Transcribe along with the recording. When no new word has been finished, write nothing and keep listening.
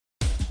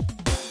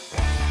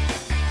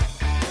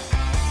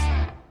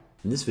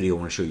In this video, I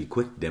want to show you a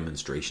quick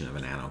demonstration of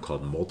an add-on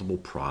called multiple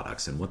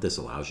products. And what this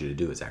allows you to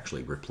do is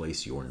actually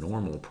replace your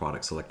normal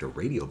product selector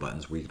radio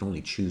buttons where you can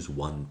only choose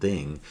one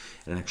thing,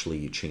 and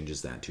actually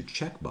changes that to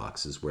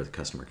checkboxes where the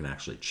customer can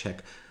actually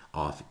check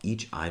off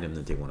each item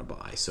that they want to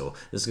buy. So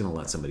this is going to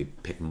let somebody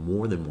pick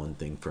more than one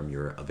thing from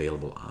your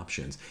available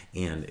options,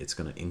 and it's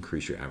going to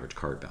increase your average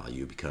cart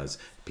value because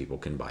people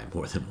can buy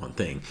more than one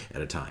thing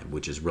at a time,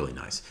 which is really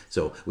nice.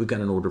 So we've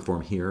got an order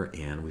form here,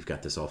 and we've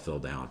got this all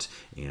filled out,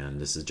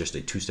 and this is just a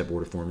two-step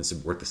order form. This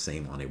would work the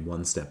same on a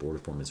one-step order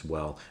form as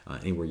well.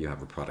 Anywhere you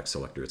have a product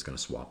selector, it's going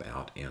to swap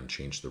out and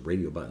change the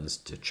radio buttons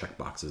to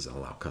checkboxes and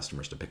allow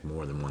customers to pick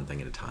more than one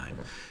thing at a time.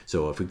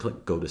 So if we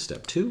click go to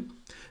step 2,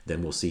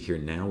 then we'll see here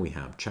now we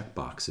have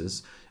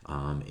checkboxes,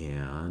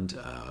 and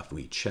if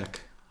we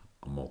check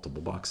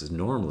multiple boxes,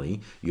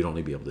 normally you'd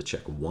only be able to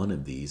check one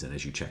of these, and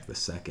as you check the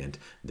second,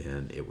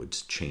 then it would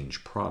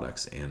change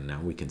products. And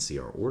now we can see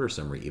our order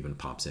summary even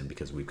pops in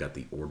because we've got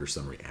the order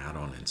summary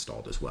add-on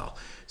installed as well.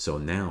 So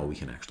now we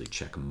can actually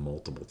check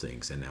multiple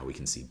things, and now we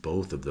can see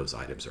both of those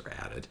items are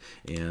added,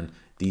 and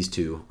these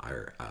two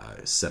are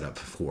set up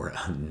for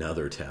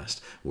another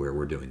test where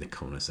we're doing the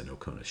CONUS and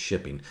OCONUS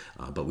shipping,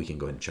 but we can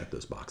go ahead and check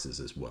those boxes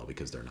as well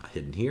because they're not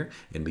hidden here,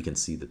 and we can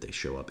see that they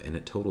show up, and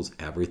it totals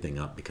everything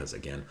up because,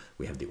 again,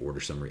 we have the order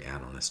summary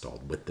add-on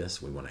installed with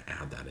this. We want to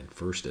add that in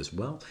first as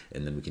well,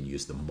 and then we can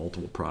use the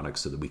multiple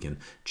products so that we can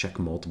check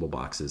multiple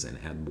boxes and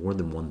add more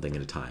than one thing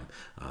at a time.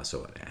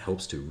 So it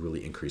helps to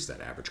really increase that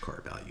average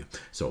cart value.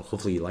 So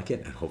hopefully you like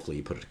it, and hopefully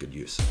you put it to good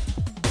use.